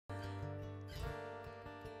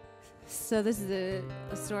So this is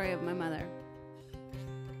a story of my mother.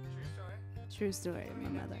 True story? True story of my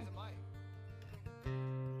mother.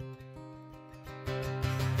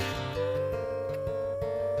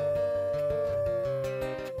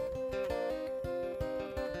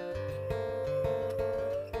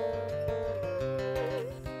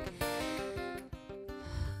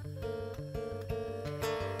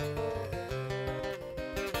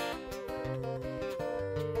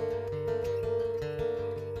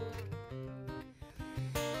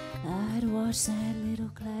 I'd watch that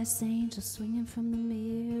little glass angel swinging from the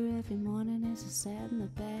mirror every morning as I sat in the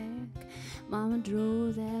back. Mama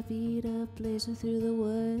drove that beat-up Blazer through the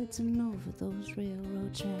woods and over those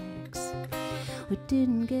railroad tracks. We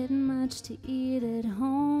didn't get much to eat at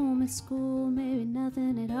home, at school maybe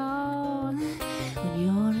nothing at all. When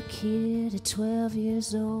you're a kid at 12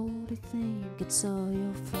 years old, you think it's all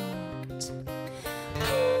your fault.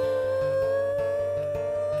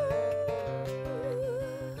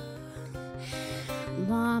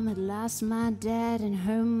 Mom had lost my dad and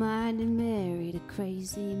her mind and married a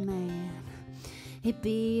crazy man. He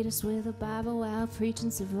beat us with a Bible while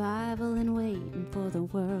preaching survival and waiting for the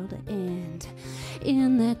world to end.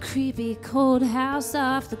 In that creepy cold house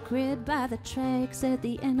off the grid by the tracks at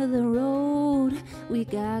the end of the road, we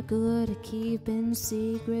got good at keeping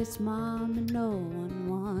secrets, Mom, and no one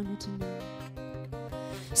wanted to know.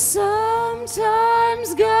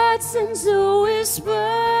 Sometimes God sends a whisper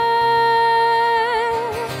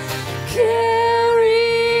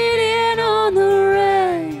carried in on the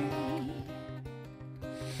rain,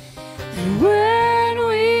 and when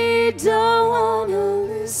we don't want to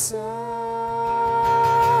listen,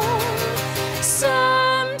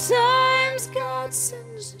 sometimes God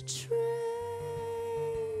sends a train.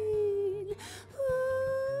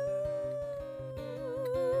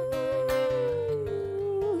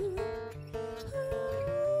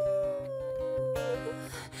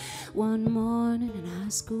 One morning in high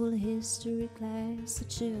school history class, a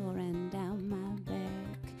chill ran down my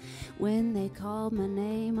back. When they called my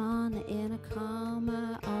name on the intercom,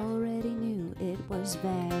 I already knew it was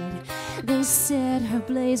bad. They said her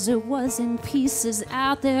Blazer was in pieces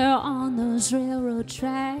out there on those railroad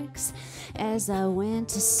tracks. As I went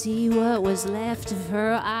to see what was left of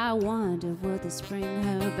her, I wondered, would this bring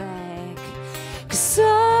her back? 'Cause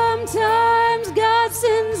sometimes God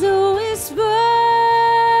sends a whisper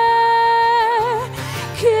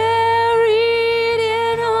carried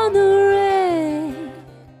in on the rain,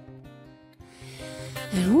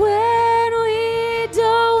 and when we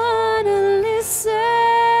don't want to listen,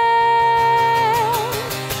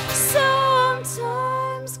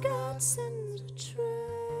 sometimes God sends a train.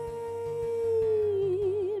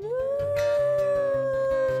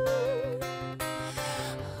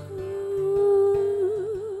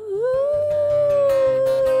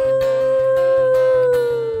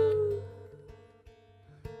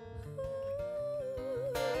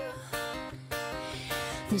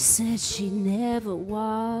 They said she'd never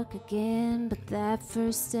walk again, but that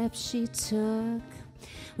first step she took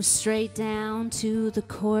was straight down to the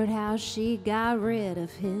courthouse. She got rid of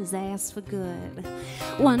his ass for good.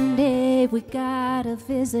 One day we got a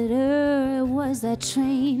visitor, it was that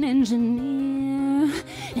train engineer,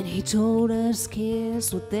 and he told us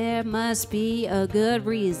kids, well, there must be a good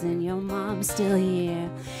reason your mom's still here.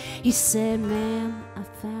 He said, ma'am, I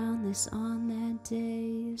found this on that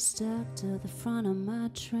day, stuck to the front of my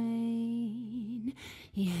train.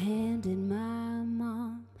 He handed my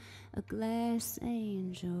mom a glass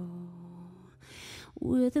angel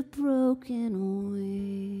with a broken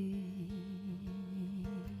wing.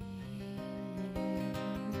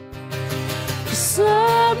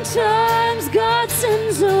 Sometimes God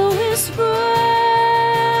sends a whisper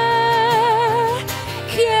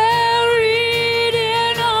carried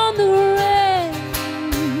in on the rain,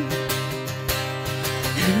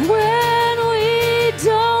 and when we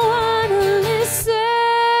don't want to listen,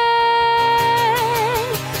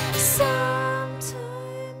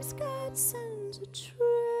 sometimes God sends a train.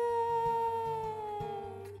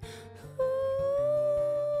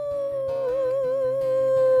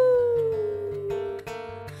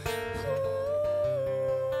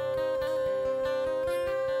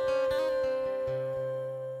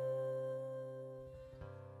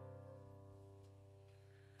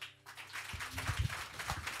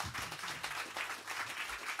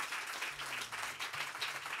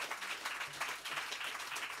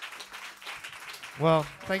 Well,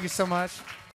 thank you so much.